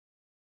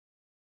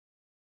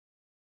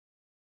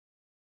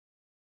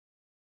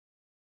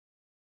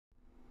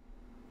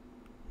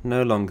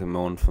No longer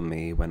mourn for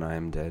me when I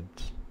am dead.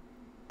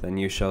 Then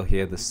you shall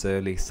hear the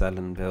surly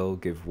sullen bell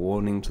give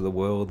warning to the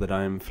world that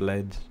I am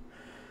fled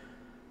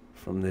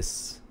from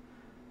this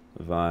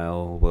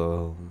vile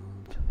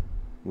world,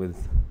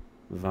 with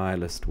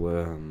vilest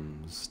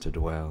worms to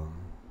dwell.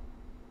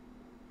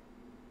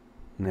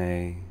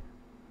 Nay,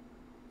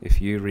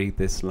 if you read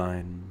this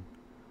line,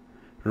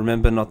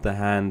 remember not the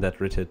hand that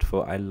writ it,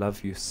 for I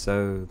love you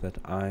so that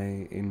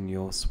I in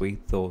your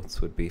sweet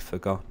thoughts would be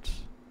forgot,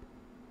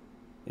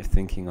 if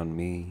thinking on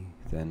me,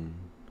 then,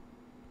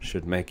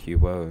 should make you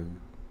woe.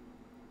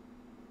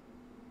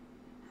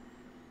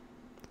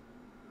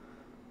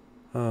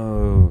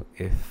 Oh,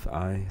 if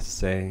I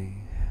say,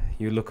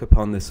 you look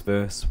upon this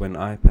verse when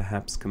I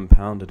perhaps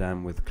compounded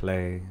am with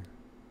clay,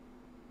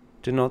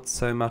 do not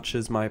so much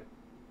as my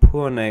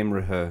poor name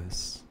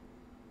rehearse,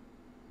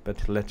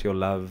 but let your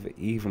love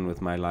even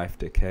with my life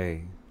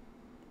decay,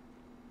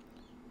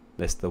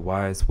 lest the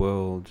wise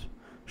world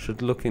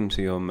should look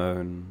into your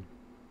moan,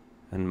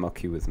 and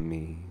mock you with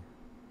me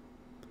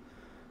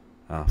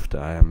after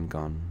I am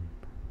gone.